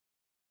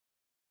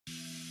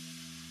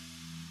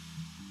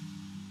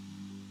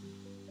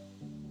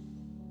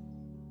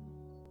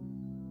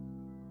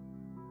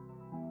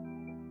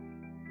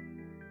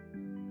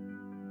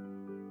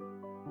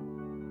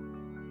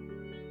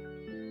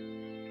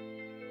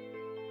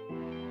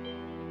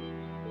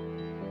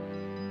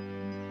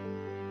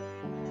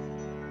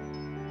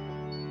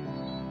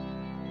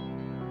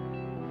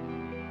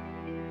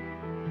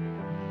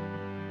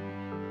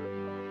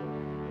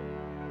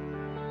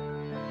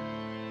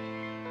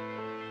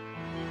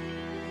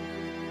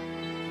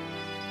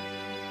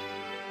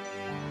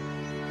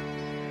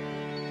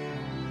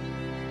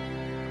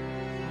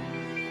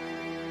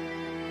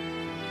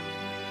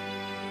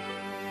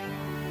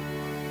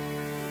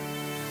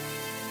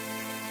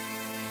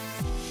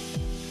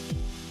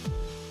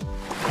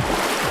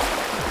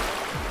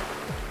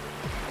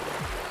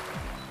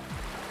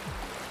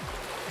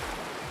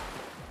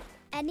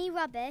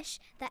rubbish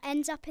that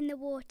ends up in the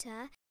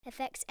water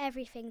affects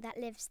everything that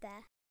lives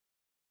there.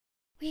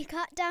 We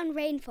cut down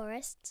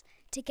rainforests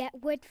to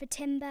get wood for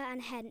timber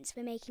and hence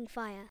for making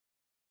fire.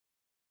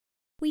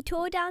 We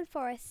tore down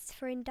forests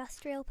for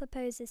industrial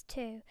purposes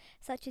too,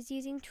 such as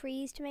using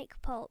trees to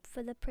make pulp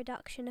for the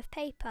production of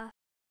paper.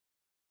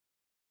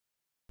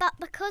 But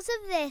because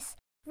of this,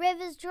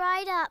 rivers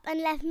dried up and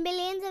left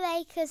millions of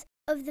acres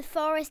of the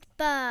forest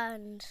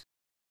burned.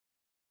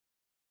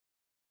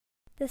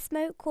 The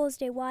smoke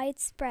caused a wide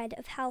spread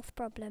of health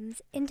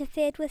problems,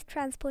 interfered with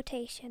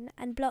transportation,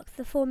 and blocked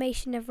the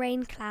formation of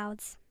rain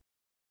clouds.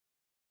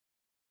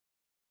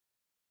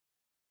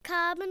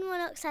 Carbon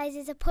monoxide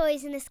is a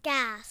poisonous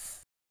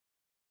gas.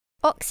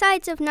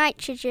 Oxides of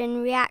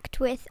nitrogen react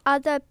with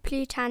other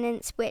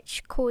pollutants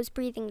which cause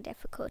breathing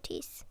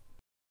difficulties.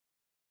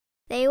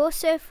 They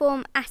also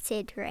form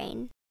acid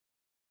rain.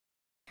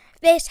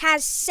 This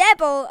has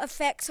several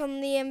effects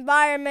on the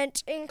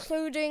environment,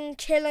 including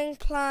killing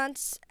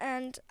plants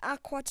and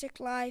aquatic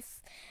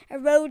life,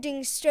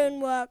 eroding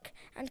stonework,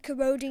 and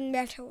corroding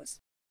metals.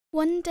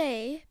 One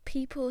day,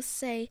 people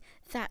say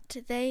that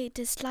they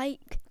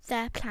dislike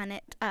their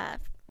planet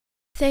Earth.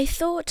 They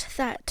thought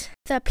that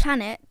the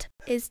planet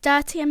is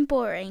dirty and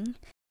boring.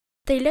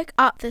 They looked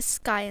up the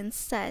sky and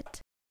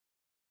said,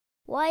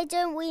 "Why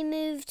don't we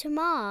move to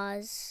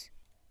Mars?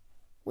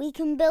 We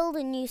can build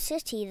a new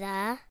city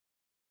there."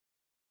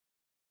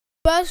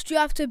 First, you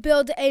have to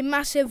build a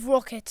massive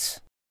rocket.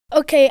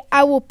 Okay,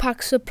 I will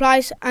pack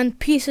supplies and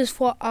pieces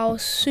for our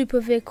super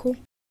vehicle.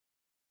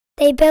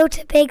 They built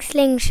a big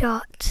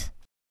slingshot.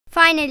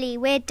 Finally,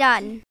 we're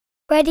done.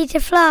 Ready to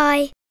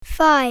fly.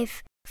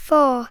 5,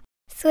 4,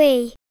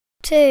 3,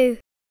 2,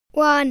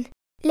 1,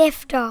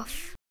 lift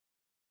off.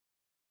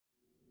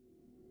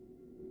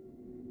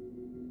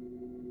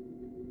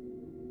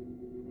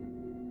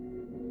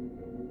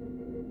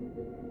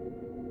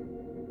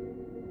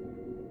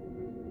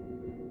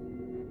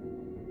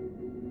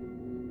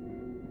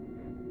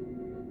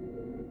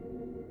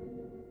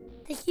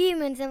 The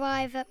humans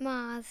arrive at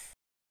Mars.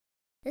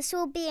 This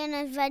will be an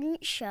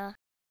adventure.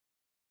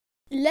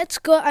 Let's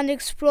go and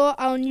explore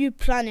our new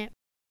planet.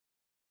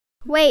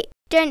 Wait,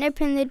 don't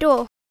open the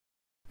door.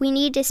 We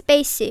need a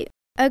spacesuit,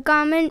 a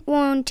garment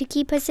worn to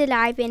keep us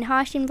alive in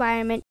harsh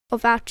environment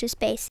of outer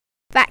space,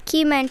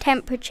 vacuum and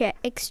temperature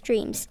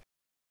extremes.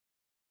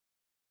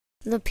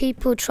 The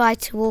people try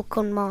to walk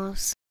on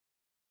Mars.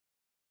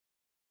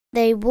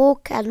 They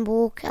walk and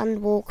walk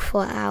and walk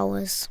for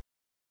hours.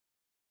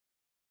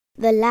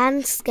 The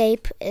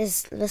landscape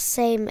is the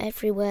same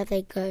everywhere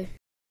they go.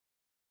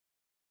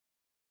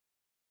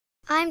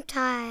 I'm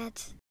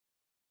tired.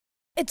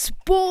 It's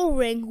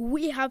boring.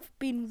 We have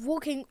been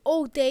walking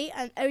all day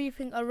and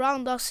everything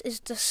around us is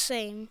the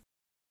same.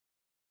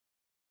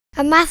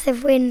 A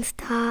massive wind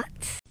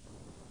starts.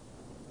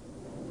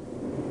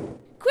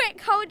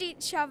 Quick, hold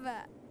each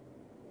other.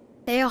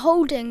 They are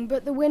holding,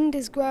 but the wind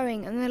is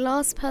growing and the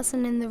last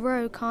person in the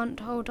row can't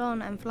hold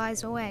on and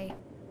flies away.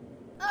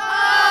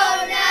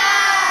 Oh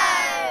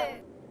no!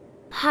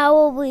 How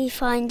will we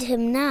find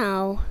him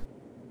now?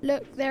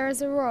 Look, there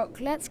is a rock.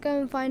 Let's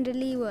go and find a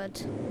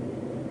leeward.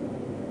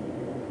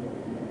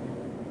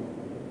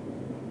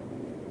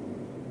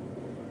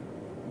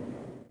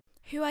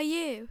 Who are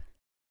you?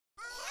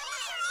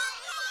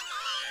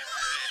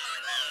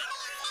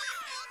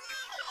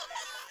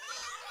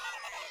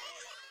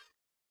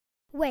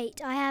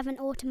 Wait, I have an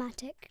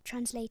automatic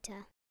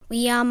translator.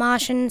 We are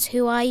Martians.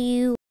 Who are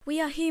you? We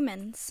are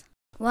humans.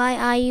 Why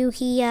are you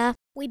here?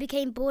 We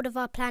became bored of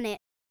our planet.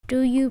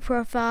 Do you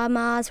prefer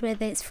Mars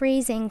with its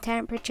freezing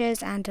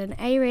temperatures and an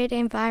arid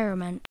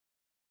environment?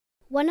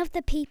 One of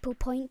the people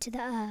point to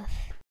the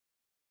Earth.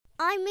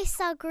 I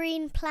miss our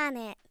green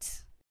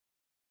planet.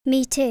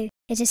 Me too.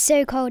 It is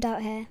so cold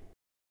out here.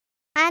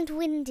 And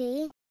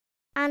windy.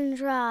 And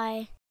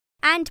dry.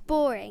 And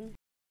boring.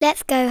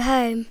 Let's go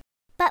home.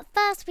 But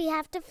first we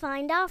have to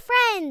find our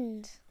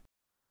friend.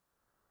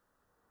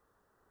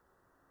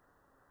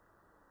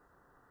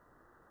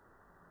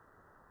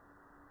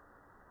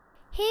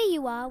 Here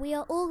you are. We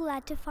are all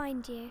glad to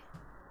find you.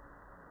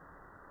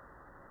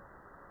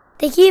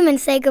 The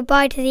humans say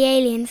goodbye to the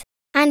aliens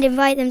and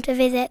invite them to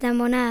visit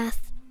them on Earth.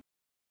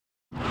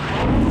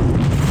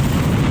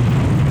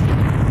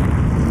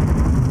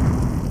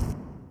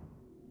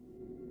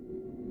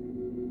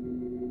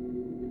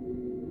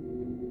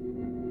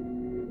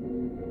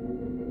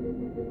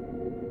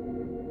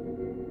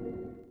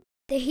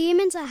 The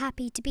humans are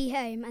happy to be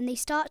home and they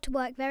start to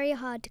work very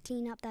hard to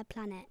clean up their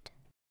planet.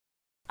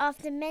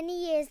 After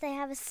many years, they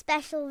have a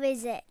special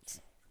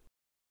visit.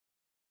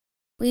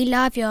 We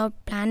love your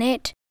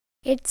planet.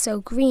 It's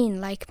so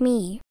green like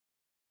me.